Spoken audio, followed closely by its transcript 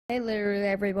Hey literally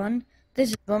everyone, this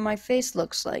is what my face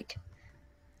looks like.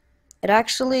 It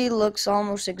actually looks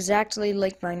almost exactly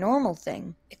like my normal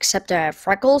thing, except I have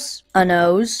freckles, a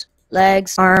nose,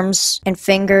 legs, arms, and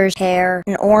fingers, hair,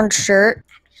 an orange shirt.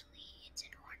 Actually, it's an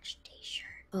orange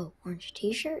t-shirt. Oh, orange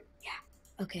t-shirt?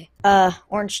 Yeah, okay.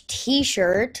 Orange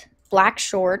t-shirt, black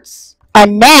shorts, a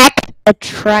neck, a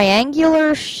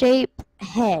triangular shape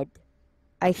head,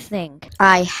 I think.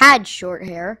 I had short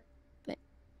hair, but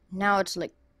now it's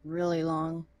like really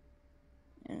long.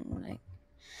 And like,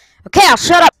 okay, I'll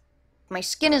shut up. My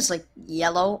skin is like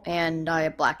yellow and I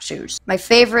have black shoes. My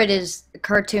favorite is the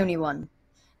cartoony one.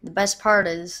 The best part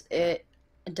is it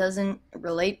doesn't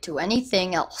relate to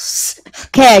anything else.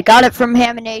 Okay, I got it from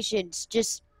Haminations.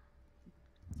 Just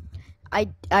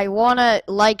I wanna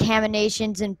like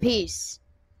Haminations in peace.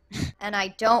 And I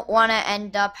don't wanna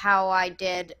end up how I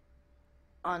did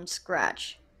on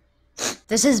Scratch.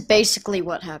 This is basically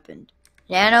what happened.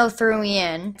 Nano threw me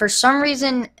in. For some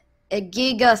reason, a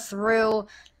Giga threw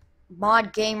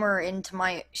Mod Gamer into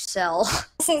my cell.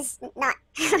 This is not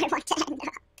how I want to end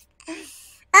up.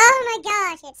 Oh my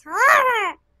gosh, it's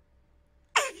horror!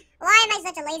 Why am I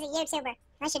such a lazy YouTuber?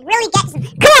 I should really get some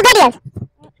cool videos!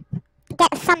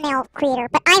 Get a thumbnail creator,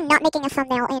 but I'm not making a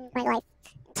thumbnail in my life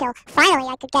until finally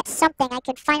I could get something I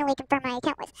could finally confirm my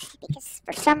account with. Because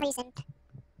for some reason,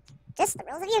 just the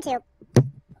rules of YouTube.